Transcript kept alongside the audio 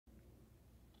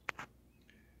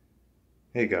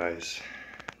Hey guys,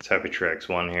 it's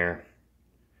HappyTreeX1 here,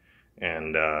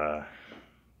 and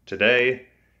today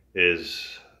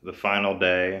is the final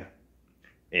day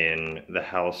in the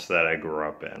house that I grew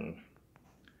up in.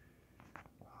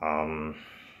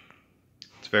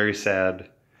 It's very sad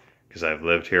because I've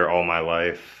lived here all my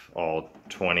life, all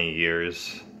 20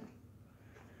 years.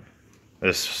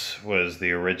 This was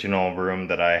the original room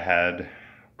that I had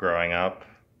growing up.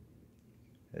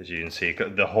 As you can see,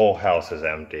 the whole house is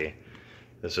empty.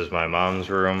 This is my mom's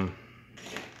room.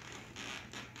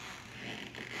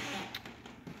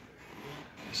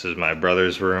 This is my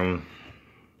brother's room.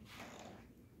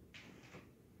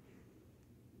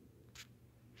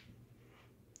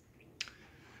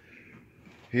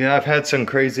 Yeah, I've had some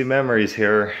crazy memories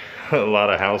here. A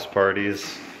lot of house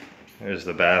parties. There's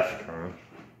the bathroom.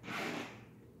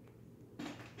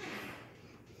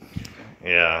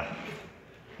 Yeah,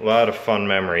 a lot of fun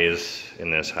memories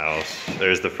in this house.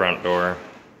 There's the front door.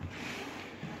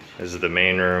 This is the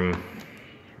main room.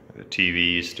 The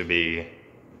TV used to be.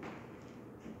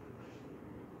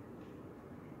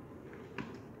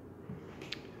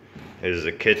 This is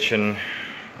the kitchen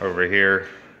over here.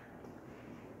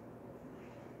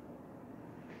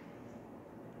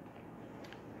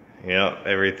 Yep,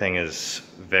 everything is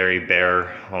very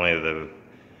bare, only the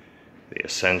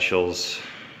essentials.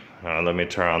 Let me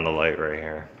turn on the light right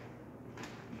here.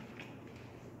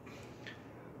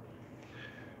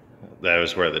 That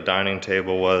was where the dining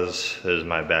table was. This is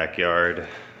my backyard.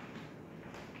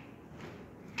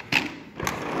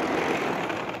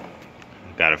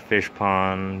 Got a fish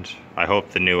pond. I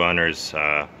hope the new owners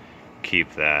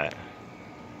keep that.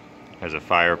 There's a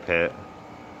fire pit.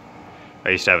 I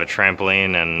used to have a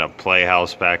trampoline and a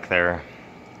playhouse back there.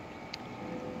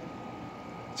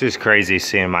 It's just crazy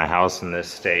seeing my house in this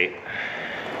state.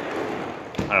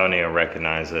 I don't even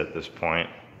recognize it at this point.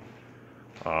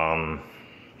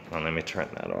 Well, let me turn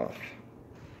that off.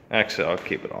 Actually, I'll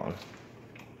keep it on.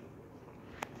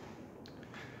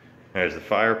 There's the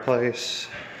fireplace.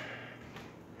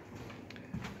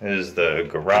 This is the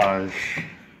garage. I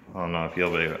don't know if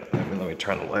you'll be able to, let me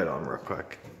turn the light on real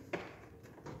quick.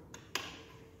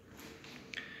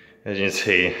 As you can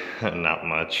see, not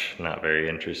much, not very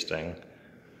interesting.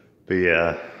 But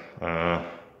yeah,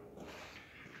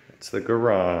 it's the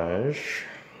garage.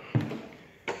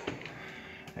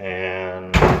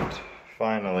 And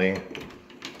finally,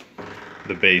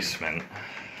 the basement.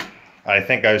 I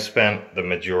think I've spent the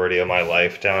majority of my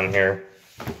life down here.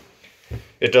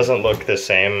 It doesn't look the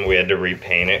same. We had to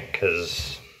repaint it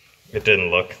because it didn't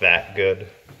look that good.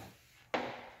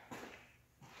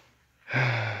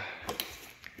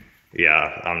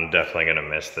 Yeah, I'm definitely gonna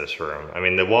miss this room. I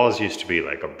mean, the walls used to be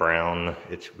like a brown.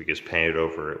 We just painted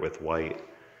over it with white.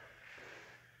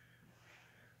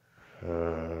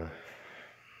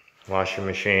 Washing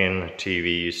machine,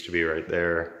 TV used to be right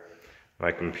there.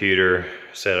 My computer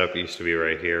setup used to be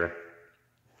right here.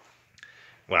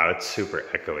 Wow, it's super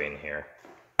echoey in here.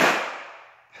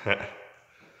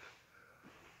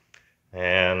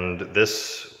 And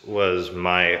this was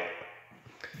my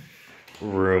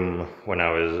room when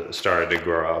I started to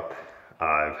grow up.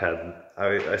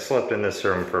 I slept in this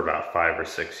room for about 5 or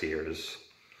 6 years.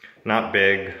 Not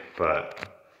big, but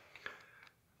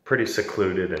pretty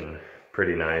secluded and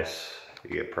pretty nice. You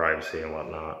get privacy and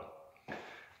whatnot.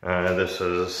 This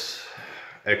is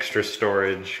extra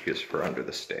storage, just for under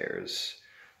the stairs.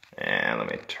 And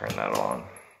let me turn that on.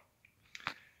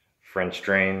 French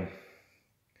drain.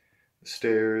 The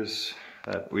stairs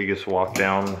that we just walked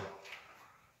down.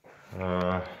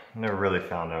 Never really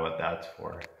found out what that's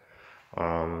for.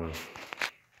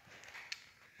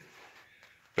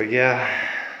 But yeah,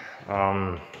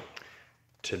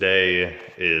 today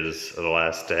is the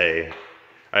last day.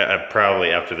 I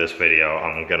probably, after this video,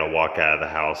 I'm gonna walk out of the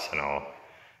house and I'll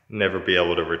never be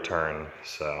able to return,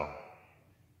 so.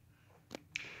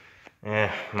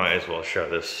 Might as well show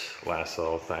this last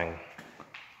little thing.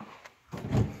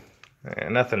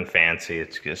 Nothing fancy,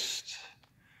 it's just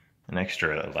an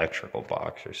extra electrical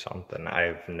box or something.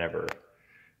 I've never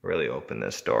really opened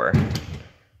this door.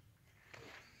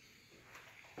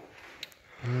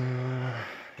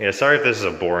 Yeah, sorry if this is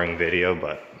a boring video,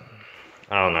 but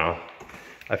I don't know.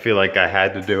 I feel like I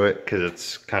had to do it because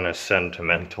it's kind of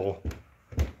sentimental.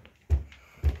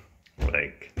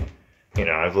 Like, you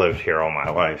know, I've lived here all my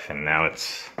life and now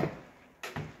it's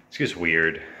just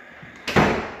weird.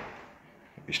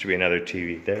 Used to be another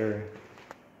TV there.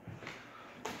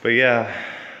 But yeah,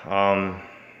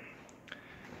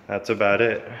 that's about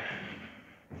it.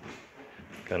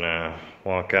 Gonna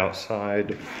walk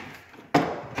outside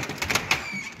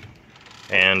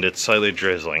And it's slightly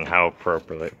drizzling. How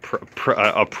appropriate.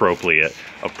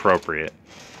 Appropriate.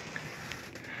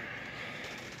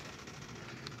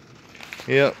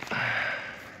 Yep.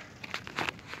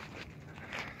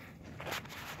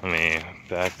 Let me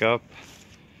back up.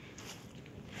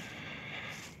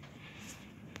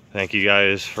 Thank you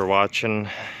guys for watching.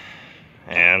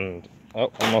 And,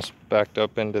 oh, almost backed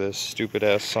up into this stupid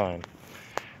ass sign.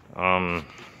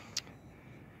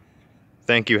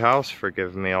 Thank you, house, for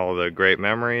giving me all the great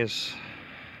memories.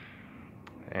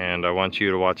 And I want you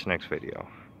to watch the next video.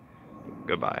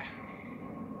 Goodbye.